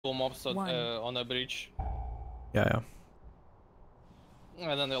2 mobs on a bridge. Yeah.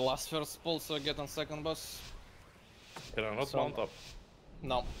 And then the last first pull, so I get on second boss. Can I not mount up?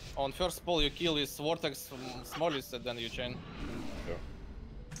 No. On first pull you kill his vortex smallest and then you chain. Yeah.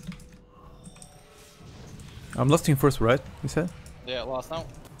 I'm lasting first, right? You said? Yeah, last now.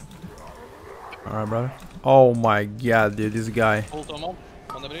 Alright, brother. Oh my god, dude, this guy. Pull 2 mob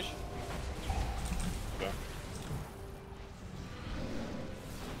on the bridge. Yeah.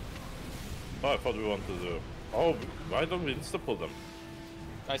 Oh, I thought we wanted to... Oh, why don't we insta-pull them?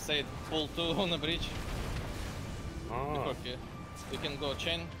 I said pull 2 on the bridge. Ah. Okay. You can go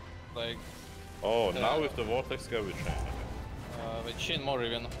chain, like... Oh, now with the vortex guy we chain. We chain more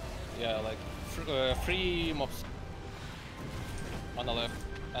even. Yeah, like 3 mobs on the left.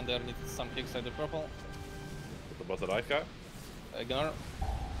 And there needs some kicks at the purple. What about the right guy? Ignore.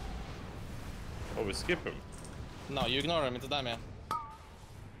 Oh, we skip him. No, you ignore him, it's damage.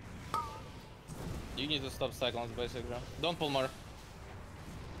 You need to stop cyclones basically. Don't pull more.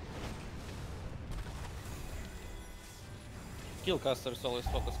 Kill casters, always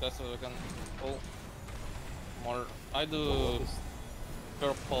focus casters, we can pull more. I do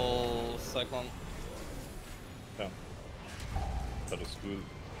purple cyclone. Yeah. That is good.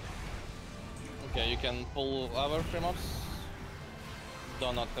 Okay, you can pull our 3 mobs.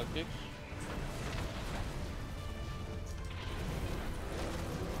 Do not have kick.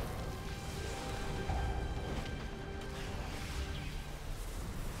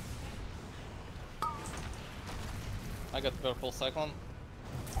 I got purple cyclone.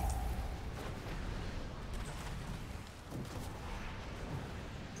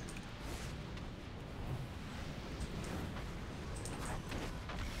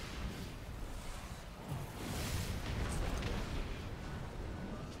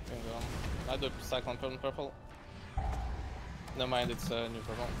 I do cyclone turn purple. Never mind, it's new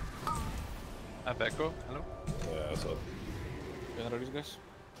purple. Petko, hello? Yeah, I saw it. You know these guys?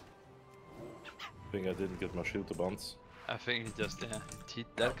 I think I didn't get my shield to bounce. I think he just,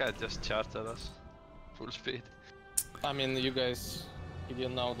 that guy just charged at us. Full speed. I mean, you guys, you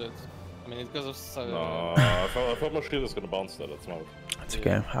didn't know that. I mean, it's because of... No, I thought my shield was gonna bounce there, that's smart. It's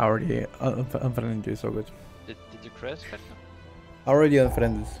okay. I already unfriended you, so good. Did you crash, Petko? Already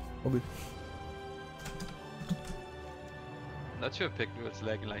unfriended. Oh, good. Not sure Petko was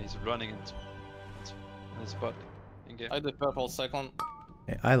lagging, like he's running in the spot in game. I did purple cyclone.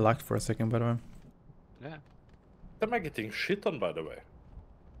 Yeah, I lagged for a second, by the way. Yeah. Am I getting shit on, by the way?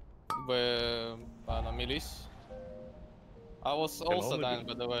 With melees. I was also dying,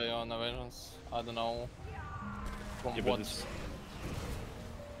 by the way, on Vengeance. I don't know from Yeah, what.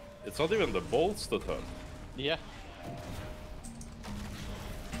 It's not even the bolts that hurt. Yeah.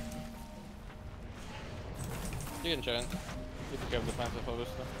 You can chain. You can have defensive,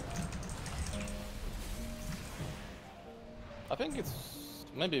 obviously. I think it's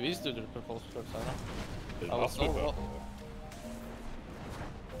maybe these two do purple first, I don't know. It I must was be all, purple.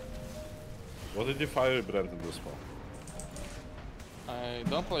 What did you fire Brent in this one? I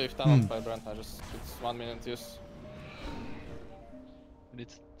don't play with talent by Brent, I just it's 1 minute use. We need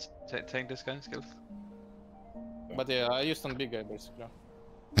to tank this guy skills. But yeah, I used on big guy basically.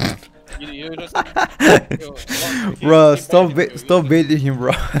 you just Bro, stop baiting him,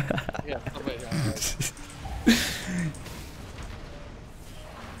 bro. Yeah, stop baiting him.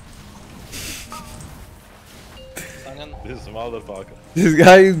 This motherfucker. This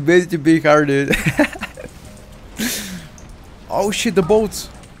guy is basically big hard, dude. Oh shit, the boats.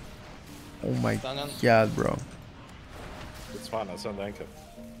 Oh my god, bro. It's fine, I send anchor.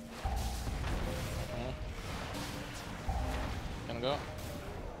 Can go.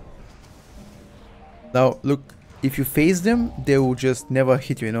 Now, look, if you face them, they will just never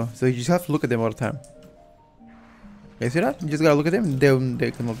hit you, you know? So you just have to look at them all the time. You see that? You just gotta look at them,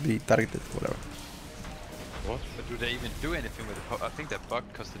 they cannot be targeted, whatever. What? But do they even do anything with the PoV? I think they're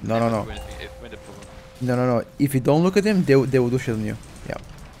bugged because they No. do anything with the PoV. No. If you don't look at them, they will do shit on you. Yeah.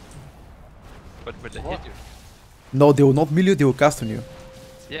 But will they hit you? No, they will not melee you, they will cast on you.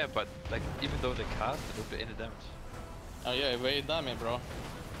 Yeah, but like even though they cast, they don't do any damage. Oh yeah, way damage, bro.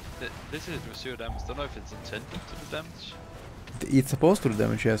 This is with 0 damage. Don't know if it's intended to do damage. It's supposed to do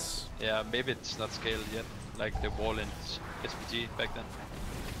damage, yes. Yeah, maybe it's not scaled yet. Like the wall in SPG back then.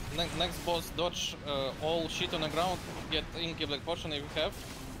 Next boss, dodge all shit on the ground, get Inky Black Potion if you have,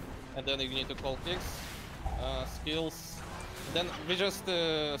 and then you need to call kicks, skills. Then we just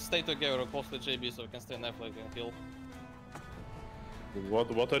stay together close to JB so we can stay in F-like and kill.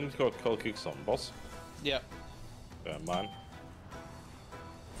 What I need to call kicks on, boss? Yeah. Yeah, man.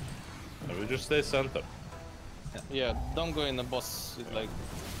 And we just stay center. Yeah, don't go in the boss, it's like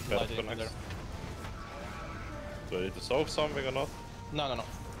lighting Petko there. next. Do I need to solve something or not? No, no, no.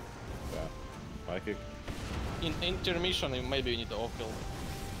 Yeah. My kick. In intermission, maybe you need to off kill.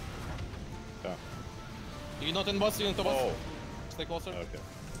 Yeah. You're not in boss, you're into boss. Oh. Stay closer. Okay.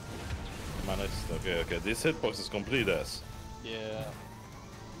 Managed. Okay. This hitbox is complete ass. Yeah.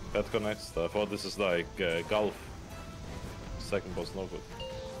 Petko next. I thought this is like golf. Second boss no good.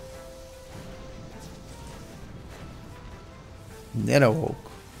 Nano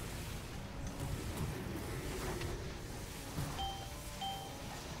woke.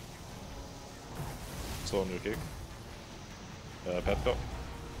 So new kick. Petko.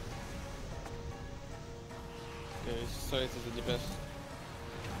 Okay, straight to the DPS.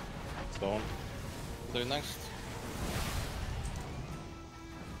 Stone. Do it next.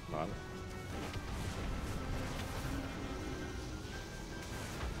 Man.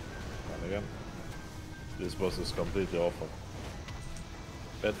 And again. This boss is completely awful.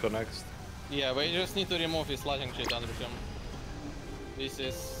 Petko next. Yeah, we just need to remove his slashing shit under him. This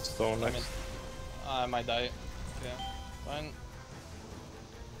is... Stone I mean, next. I might die. Yeah, fine.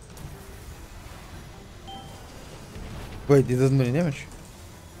 Wait, it doesn't do any damage.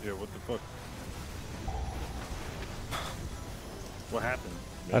 Yeah, what the fuck? What happened?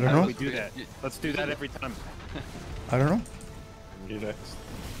 I don't How know. do we do that? Let's do that every time. I don't know. Me next.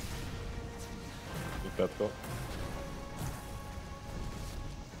 Petko.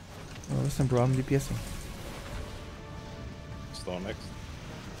 Oh, listen, bro, I'm DPSing. Stone next.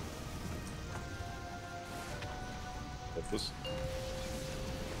 Petko's.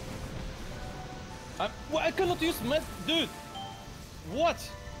 I cannot use med, dude. What?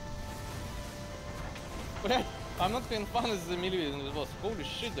 Okay, I'm not having fun as the melee in this boss. Holy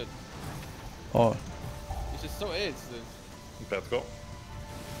shit, dude. Oh, This is so AIDS, dude. Petko.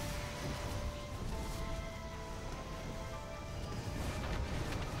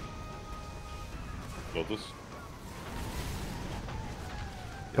 Lotus.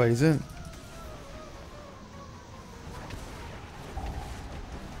 but isn't.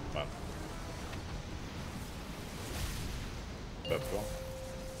 Man. Petko.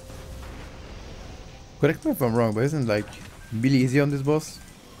 Correct me if I'm wrong, but isn't like really easy on this boss?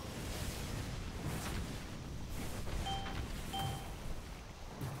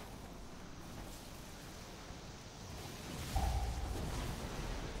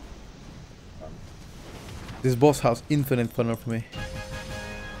 This boss has infinite fun for me.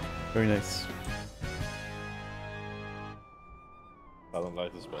 Very nice. I don't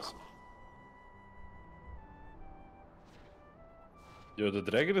like this boss. Yo, the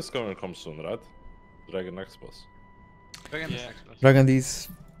dragon is gonna come soon, right? Dragon next boss. Dragon is Yeah. next boss. Dragon these,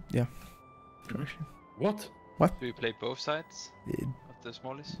 yeah. What? Do you play both sides Eh, of the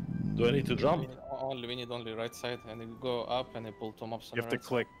smallies? Do I need to jump? We need only right side, and you go up and you pull two mobs on You have the to right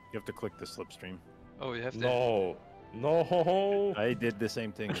click. You have to click the slipstream. Oh, you have to. No. No. I did the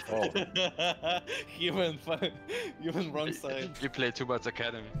same thing. Oh. side. Human wrong side. You play too much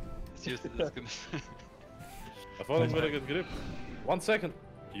Academy. It's used to this. I thought I'm gonna get grip. 1 second.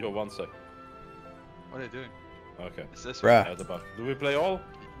 Yo, 1 sec. What are you doing? Okay. Is this Bruh. At the back. Do we play all?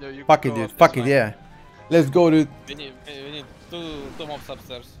 No, you Fuck go it, dude. up Fuck this it, way. yeah. Let's go, dude. We need two mobs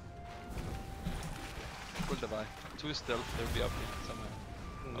upstairs. Pull the buy. Two stealth, they'll be up here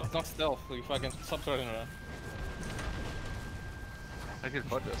somewhere. It's not stealth. You fucking stop turning around. I can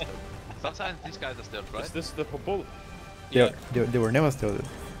put this stealth. Sometimes these guys are stealth, right? Is this the bull? Yeah. They were never still, dude.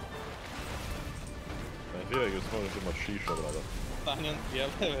 I feel like you're smoking too much shisha, brother. Tanyan, yeah.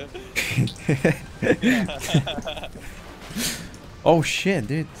 Oh shit,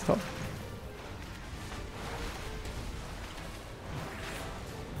 dude. Stop.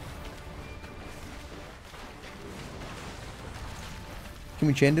 Can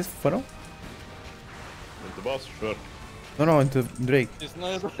we change this photo? With the boss? Sure. No, into Drake. It's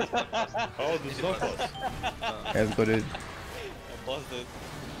not. Oh, this is not boss. Let's go, dude. I buzzed it.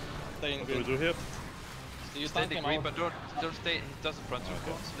 Stay in What do we grid. do here? You Stay in tank the him green, out. but don't stay. He doesn't front you.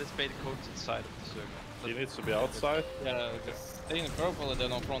 Okay. So let's bait the codes inside of the circle. He needs to be outside. Yeah, just stay in purple and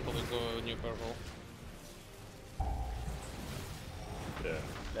then on front we go new purple. Yeah.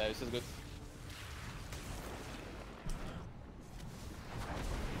 Yeah, this is good.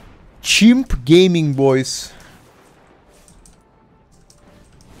 Chimp Gaming, boys.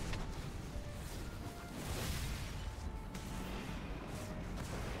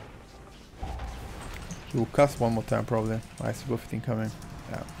 He will cast one more time, probably. I see both things coming.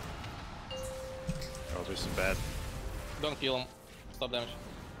 Yeah. Oh, there's some bad. Don't kill him. Stop damage.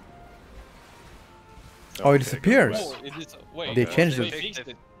 Oh, it Okay, disappears. good. Oh, it is. Wait. They changed they it. fixed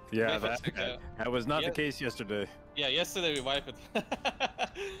it. Yeah, Wait, that, okay. that was not Yeah. the case yesterday. Yeah, yesterday we wiped it.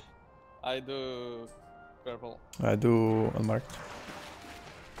 I do purple. I do unmarked.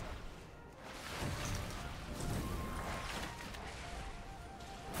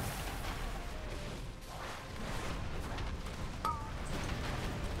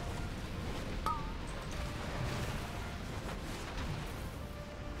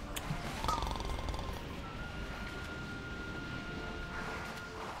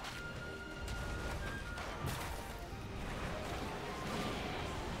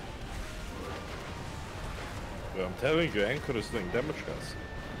 Well, I'm telling you, Anchor is doing damage, guys.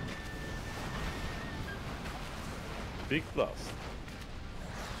 Big blast.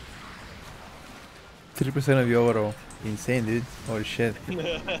 3% of your overall. Insane, dude. Holy shit.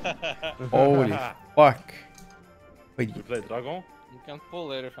 Holy fuck. Wait, You play Dragon? You can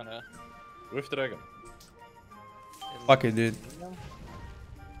pull everything, yeah. With Dragon. fuck it, dude.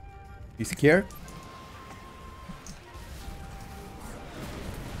 You scared?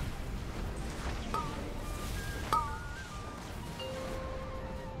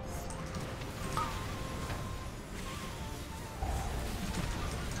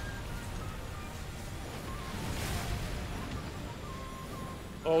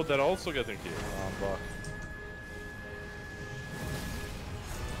 Oh, they're also getting killed. Oh, I'm back.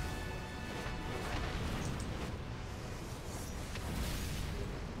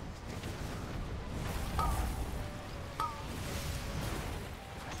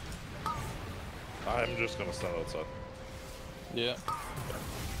 I'm just gonna stand outside. Yeah.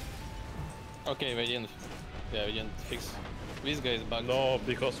 Okay, we didn't. Yeah, we didn't fix. This guy is bugged. No,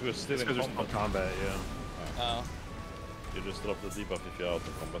 because we're still It's in because there's no combat. combat, yeah. Oh. You just drop the debuff if you're out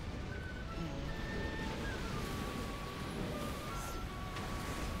of combat.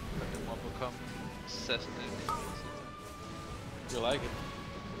 The mob will come assassinate. You like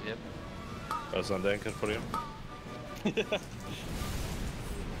it? Yep. I'll send Anchor for you.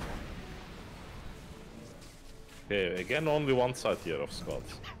 Okay, again only one side here of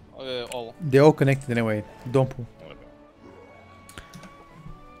squads. All. They're all connected anyway. Don't pull. Okay.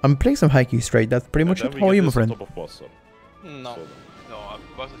 I'm playing some high key straight. That's pretty much it. How are you, my friend? Top of boss, so. No. So, No,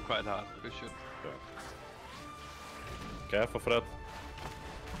 boss is quite hard. We should. careful, Fred.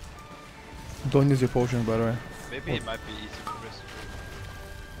 Don't use your potion, by the way. Maybe it might be easy to risk.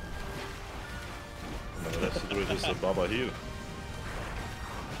 No, the rest of it is a Baba heal.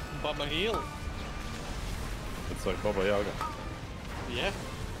 Baba heal. It's like Baba Yaga. Yeah.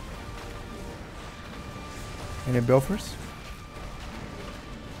 Any buffers?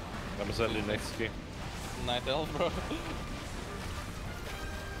 I'm sending next key. Night elf, bro.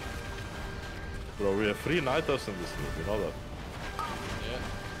 Bro, we have 3 night elves in this league, you know that? Yeah.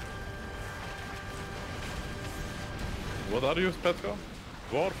 What are you, Petko?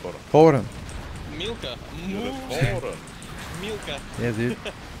 Dwarf or? Thorin. Milka. You're a Move. Thorin. Milka. Yeah, dude.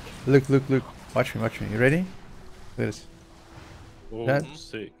 Look, look, look. Watch me, watch me. You ready? Look at this. Oh, That-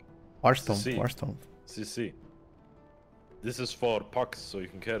 sick. Warstomp, See. Warstomp. CC. This is for pucks, so you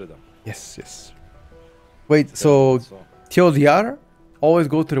can carry them. Yes, yes. Wait, so TLDR? Always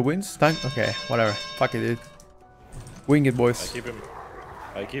go to the winds? Time? Okay, whatever. Fuck it, dude. Wing it, I boys.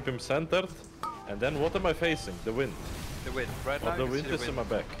 keep him centered, and then what am I facing? The wind. The wind. Right Oh, now the you wind see is in my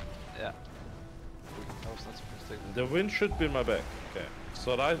back. Yeah. I was not supposed to take that. The wind should be in my back. Okay.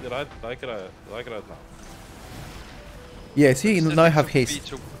 So right now. Yeah, see, It now I needs have to be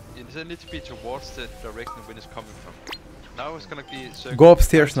haste. It doesn't need to be towards the direction the wind is coming from. Now it's gonna be circle. Go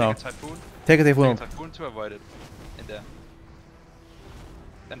upstairs now. Take a typhoon. Take a Take typhoon. a typhoon to avoid it. In there.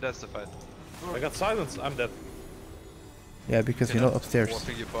 And that's the fight. I got silence. I'm dead. Yeah, because you're not upstairs.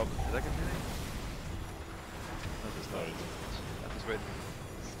 Warping your bomb. Is that gonna be it? No, it's not. I'm just waiting.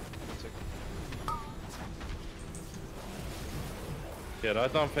 One second. Yeah,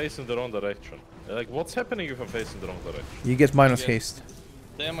 right now I'm facing the wrong direction. Like, what's happening if I'm facing the wrong direction? You get minus get- haste.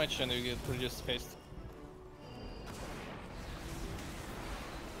 Damage and you get reduced haste.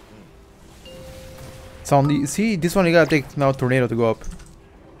 Sound. See, this one you gotta take now tornado to go up.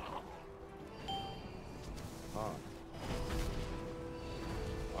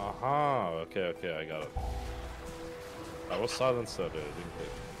 Aha, okay, I got it. I was silenced earlier, didn't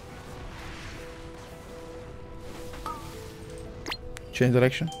I? Change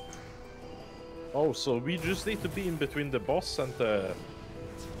direction. Oh, so we just need to be in between the boss and the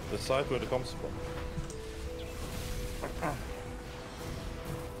side where it comes from.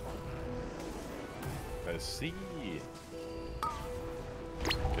 I see.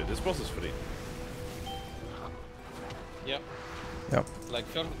 Okay, this boss is free. Yeah. Yep. Like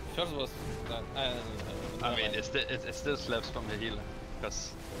first was that. I mean, it still slaps from the healer.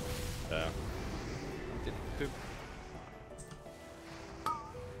 because Yeah. I didn't poop.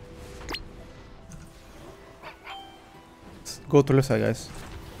 Go to left side, guys.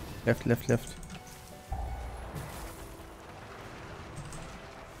 Left, left, left.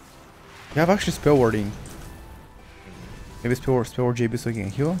 You have actually spell warding. Maybe spell ward JB so he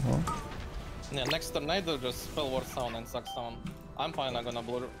can heal? Oh. Yeah, next tornado just spell ward sound and sucks down. I'm fine, I'm gonna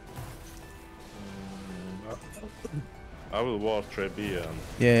blur. I will ward Trey B and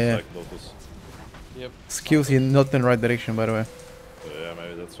Yeah. Psych Lotus. Yep. Skills in not in the right direction, by the way. So yeah,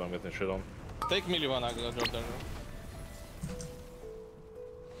 maybe that's why I'm getting shit on. Take melee one, I go drop there.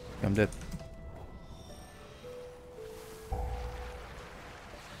 I'm dead.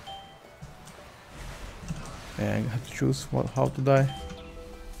 Yeah, I have to choose how to die.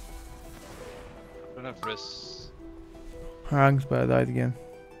 I don't have res. Hangs, but I died again.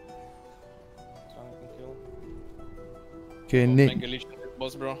 So I can kill. Okay, Oh, Nick. Mega Legion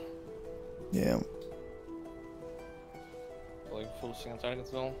boss, bro. Yeah. Like full single target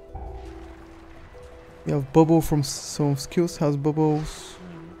as well. We have Bubble from some skills. Has bubbles.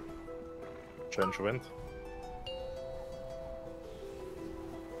 Change wind.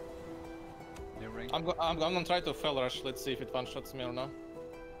 New ring. I'm gonna try to fell rush. Let's see if it one shots me or not.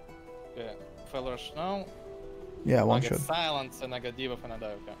 Okay, fell rush now. Yeah, one I shot. get silence and I get debuff and I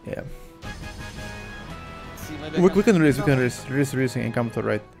die. Okay. Yeah. See, maybe I We can raise, raise and come to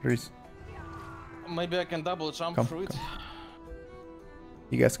right. Raise. Maybe I can double jump Come, through it.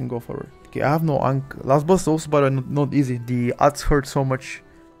 You guys can go forward. Okay, I have no Ankh. Last boss is also, by the way, not easy. The ads hurt so much.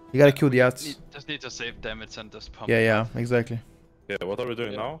 You gotta kill the ads. Just need to save damage and just pump. Yeah, yeah, exactly. Yeah, what are we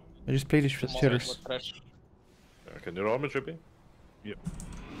doing Yeah. now? I just play these shitters. Can you roll me, Trippy?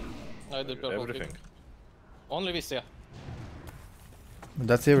 I did purple Everything. kick. Only this, yeah.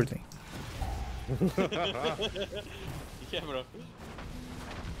 That's everything. Yeah, bro.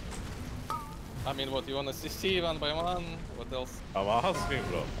 I mean, what, you wanna see one by one? What else? I'm asking,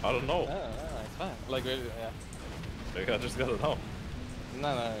 bro. I don't know. It's fine. Like, yeah. Like, I just gotta know.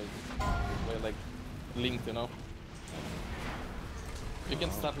 No, we're like linked, you know. You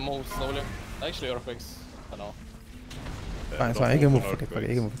can start move slowly. Actually, earthquakes. I don't know. Yeah, Fine, it's don't fine. You can move. on Fuck it, fuck it.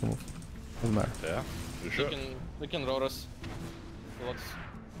 You can move. You can move. Doesn't matter. Yeah, you sure? We can roar us. Lots.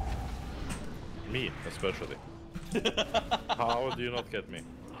 Me, especially. How do you not get me?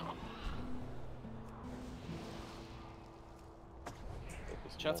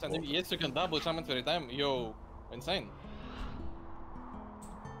 Chats and yes, you can double jump every time. Yo, insane.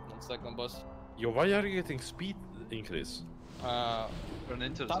 1 second, boss. Yo, why are you getting speed increase? Run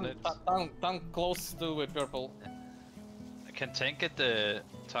into the snitch. Tank close to with purple. Can tank get the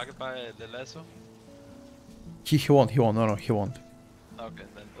target by the lasso? He won't. No, he won't. Okay,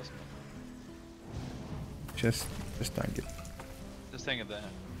 then doesn't. Just tank it. Just tank it there.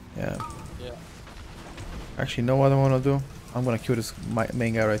 Yeah. Yeah. Actually, know what I wanna do? I'm gonna kill this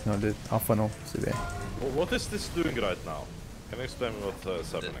main guy right now. The Alpha no CB. What is this doing right now? Can you explain me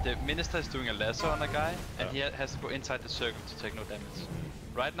what's happening? The minister is doing a lasso on a guy, and he has to go inside the circle to take no damage.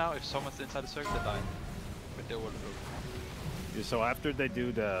 Right now, if someone's inside the circle, they die. But they will look. So after they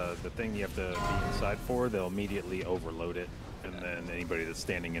do the thing you have to be inside for, they'll immediately overload it, and then anybody that's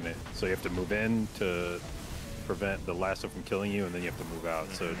standing in it. So you have to move in to prevent the lasso from killing you, and then you have to move out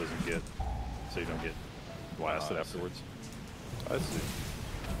so it doesn't get, so you don't get blasted I see. afterwards. I see.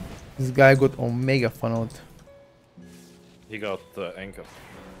 This guy got Omega funneled. He got anchor.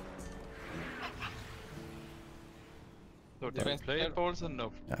 So do we Defense play player. balls or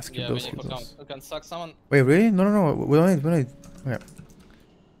no? Yeah, skip Yeah, those. we Skip need to those. count. We can suck someone. Wait, really? No. We don't need. Okay.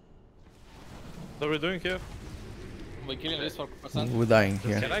 What are we doing here? We're killing this for percent. We're dying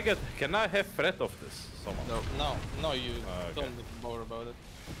here. Can I have threat of this? Someone? No, you Okay. don't bother about it.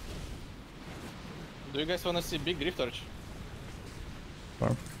 Do you guys wanna see big Rift Arch?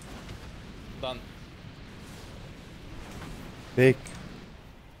 Farm. Done. Big.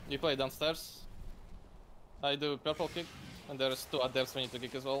 You play downstairs. I do purple kick, and there's 2 others we need to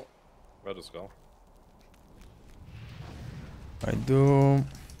kick as well. Where does go? I do.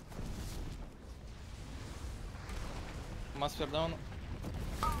 Master down.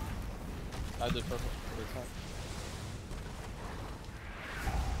 I do purple. That's fine.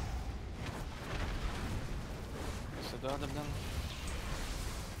 So the other then.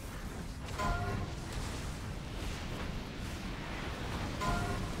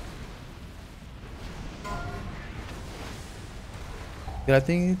 Yeah, I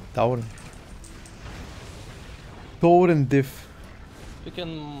think tower. Tower and diff. You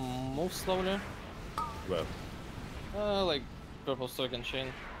can move slowly. Where? Like purple stock and chain.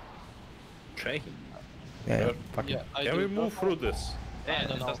 Chain. Yeah. Sure. Fuck Yeah, it. I Can do we move purple. through this? Yeah,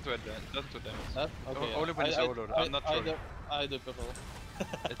 don't it know. does do damage. That? Okay. Only when it's overloaded. I'm not trolling. I do purple.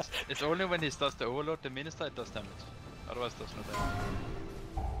 It's only when he does the overload, the minister, it does damage. Otherwise, it does no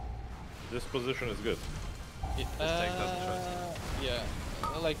damage. This position is good. Yeah, tank doesn't trust yeah,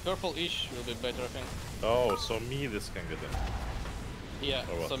 like purple-ish will be better, I think. Oh, so this can get in. Yeah,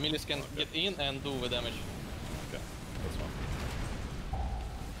 Or what? so Millis can get in and do the damage. Okay, that's fine.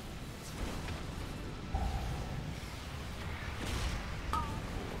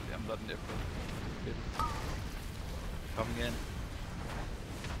 I'm not there. Coming in.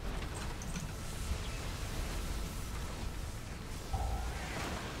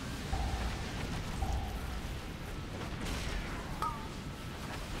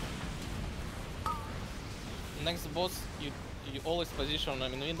 Next boss, you always position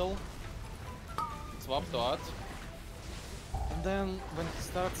him in the middle, swap to art, and then when he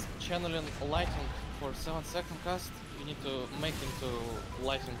starts channeling lighting for 7-second cast, you need to make him to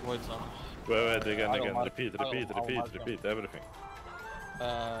lighting void zone. Wait, again, I don't again. mark- Repeat, I don't- repeat, I'll repeat, mark them. repeat, everything.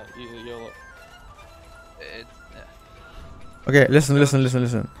 You'll Okay,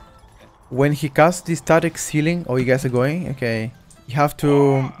 listen. When he casts the static ceiling, or you guys are going, okay, you have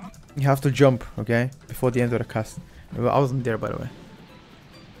to jump, okay, before the end of the cast. I wasn't there, by the way.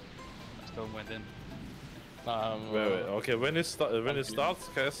 Stone went in. Wait, okay, when it starts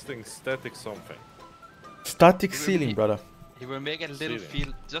casting static something. Static ceiling, brother. He will make a little Ceiling.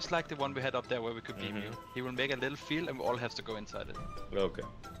 field, just like the one we had up there where we could beam you. He will make a little field and we all have to go inside it. Okay.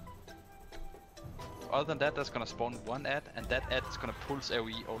 Other than that, that's gonna spawn one ad, and that ad is gonna pulse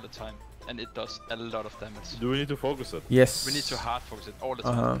AoE all the time. And it does a lot of damage. Do we need to focus it? Yes. We need to hard focus it all the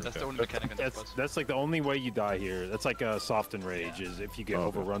time. Uh-huh. That's the only mechanic in this boss. That's like the only way you die here. That's like a soft enrage is if you get Okay.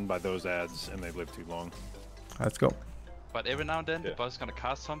 overrun by those ads and they live too long. Let's go. But every now and then, the Yeah. boss is gonna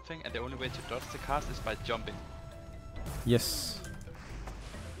cast something, and the only way to dodge the cast is by jumping. Yes.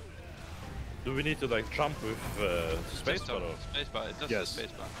 Do we need to like jump with Just spacebar? jump. or- Spacebar, it's just Yes. a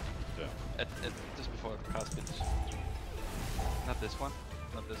spacebar. Yeah. Just before the cast finish. Not this one.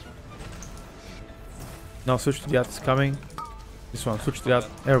 Not this one. Now switch to the ad. It's coming. This one. Switch to the ad.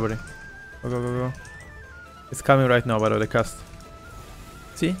 Everybody. Go. It's coming right now, by the way, the cast.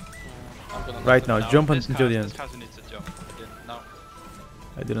 See? I'm gonna Right now. Jump this until the cast, end. This cast needs to jump. No,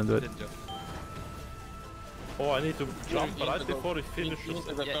 I didn't do it. didn't jump. Oh, I need to jump you need right to go- before it You finishes. need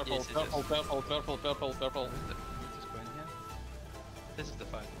to go Yeah, purple, yes. purple. Just go in here. This is the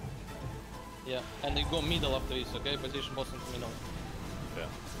fight. Yeah, and you go middle after this, okay? Position boss in the middle. Yeah,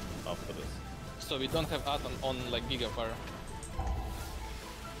 after this. So we don't have Atom on like Giga Fire.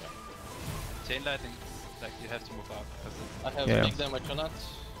 Chain lighting, like you have to move out. I have Yeah. big damage on that.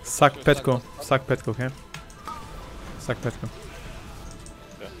 Suck Should Petko. boss. Suck Petko, okay? Suck Petko.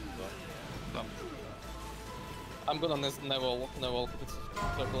 Yeah. Dump. I'm gonna Neville. It's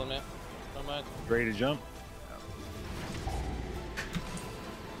circle me. Alright. Ready to jump?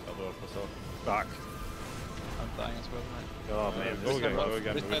 I'll work myself. Fuck. I'm dying as well, right? Oh man, go again, go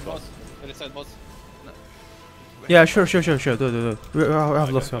again. Reset boss. Reset boss. Yeah, sure. Do it. We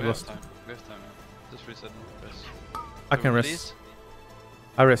have lost. We have time, yeah. Just reset now. Rest. I So can rest. release.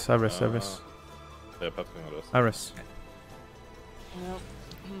 I rest. Yeah, Petko can rest. I rest.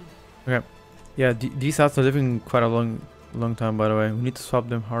 Okay. Yeah, these ads are living quite a long time, by the way. We need to swap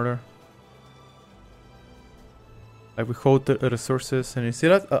them harder. Like we hold the resources, and you see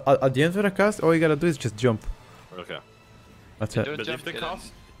that at the end of the cast, all you gotta do is just jump. Okay. That's You it. don't But jump, if the get in.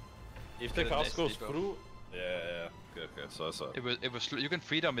 cast, if the Get a cast nice goes debuff. through, yeah. Okay. So I saw. It was you can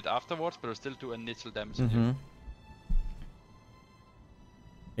freedom it afterwards, but it'll still do initial damage. to you. Mm-hmm.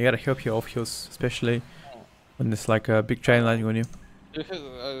 You gotta help your off heals, especially when there's like a big chain lighting on you. Do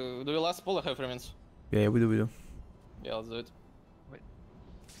we last pull or have remains? Yeah, we do. Yeah, let's do it. Wait.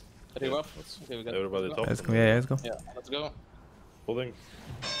 Rebuff. let's- Okay, we got Everybody let's top. Let's go. Yeah, let's go. Yeah, let's go. Pulling.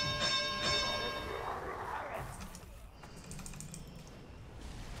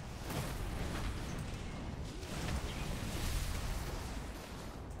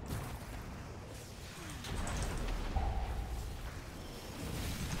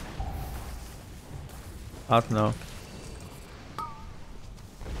 Out now.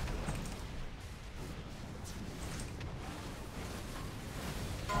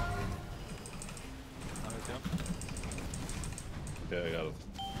 Now we jump. Yeah, I got it.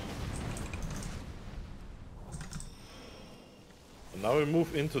 And now we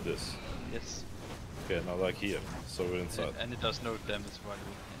move into this. Yes. Okay, now like here, so we're inside. And it does no damage while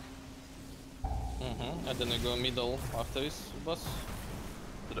you're in here. And then we go middle after this boss.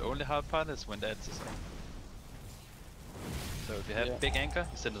 So the only hard part is when the edge is on. So if you have Yeah. big anchor,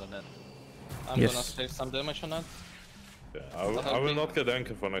 you send it on that. I'm Yes. gonna save some damage on that. Yeah, I will not get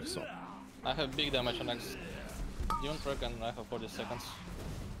anchor for next one. I have big damage on next Dune track and I have 40 seconds.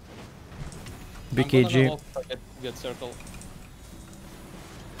 I'm gonna BKG. go off, get circle.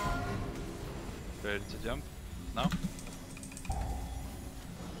 Ready to jump? Now?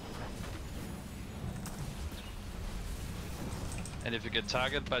 And if you get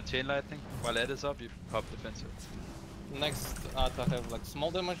targeted by chain lightning while Ed is up, you pop defensive. Next art I have like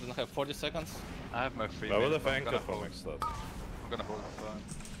small damage, then I have 40 seconds. I have my free. I will main, have but I'm anchor gonna for hold. next start. I'm gonna hold the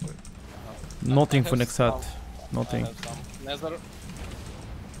line. Nothing I for have next some- set. Nothing. I have some Nether.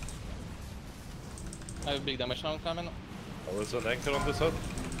 I have big damage now coming. Oh, is an anchor on this side?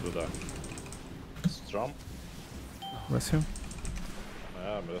 Do that. Strum. Bless him.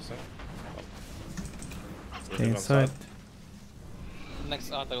 Yeah, I'm missing. Stay inside.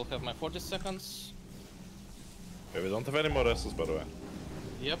 Next art I will have my 40 seconds. Okay, we don't have any more restos, by the way.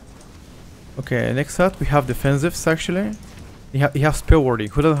 Yep. Okay, next set we have defensives actually. He has spell warding.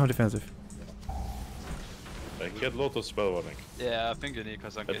 Who doesn't have defensive? I can get Lotus spell warning. Yeah, I think you need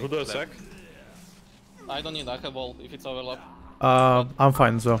because I'm And getting who does clapped. sack? I don't need, I have all if it's overlap. I'm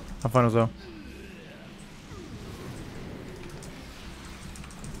fine as well. I'm fine as well.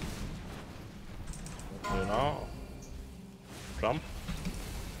 You know? Trump?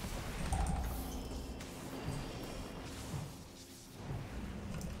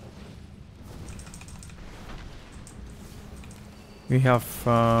 We have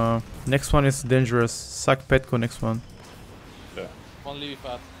next one is dangerous. Sack Petko next one. Yeah. Only if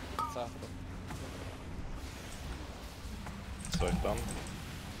at it's after. Sack done.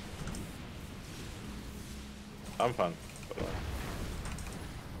 I'm fine. By the way.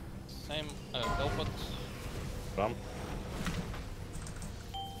 Same teleport. Trump?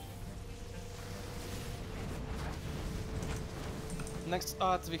 Next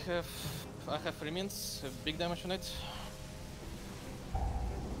art we have I have remains, have big damage on it.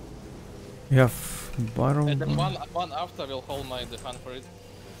 We have Baron. And then one after will hold my defense for it.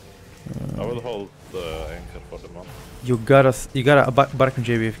 I will hold the anchor for the month. You got a Barak and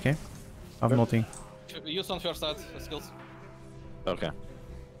JB, okay? I have nothing. Use on first art skills. Okay.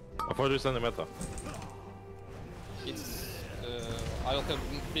 I thought you sent the meta. It's I will have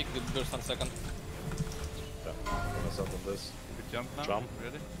big burst on second. Yeah. I'm gonna set on this. You jump now? Jump.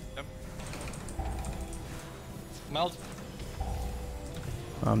 Ready? Jump. Melt.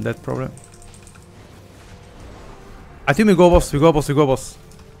 That problem. I think we go boss. Sure,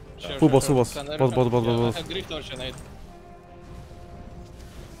 Full boss, full boss. Send Boss, everything. boss, boss, Yeah, boss. I have Grief Torch and 8.